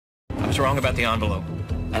was wrong about the envelope.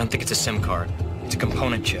 I don't think it's a SIM card. It's a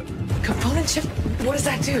component chip. Component chip? What does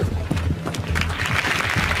that do?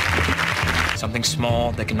 Something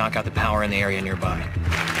small that can knock out the power in the area nearby.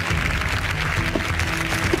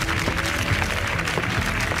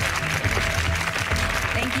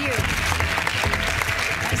 Thank you.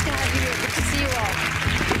 Nice to have you here. Good to see you all.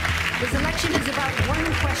 This election is about one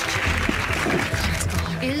question.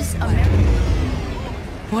 Is America...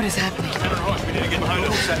 What is happening? We need to get behind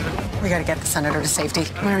us. We gotta get the senator to safety.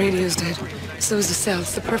 My radio's dead. So is the cell.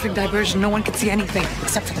 It's the perfect diversion. No one can see anything.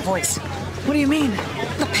 Except for the voice. What do you mean?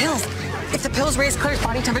 The pills. If the pills raise Claire's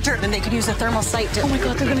body temperature, then they could use the thermal sight to... Oh my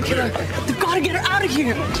God, they're gonna kill her. They've gotta get her out of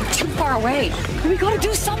here. Too far away. We gotta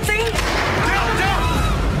do something. Down!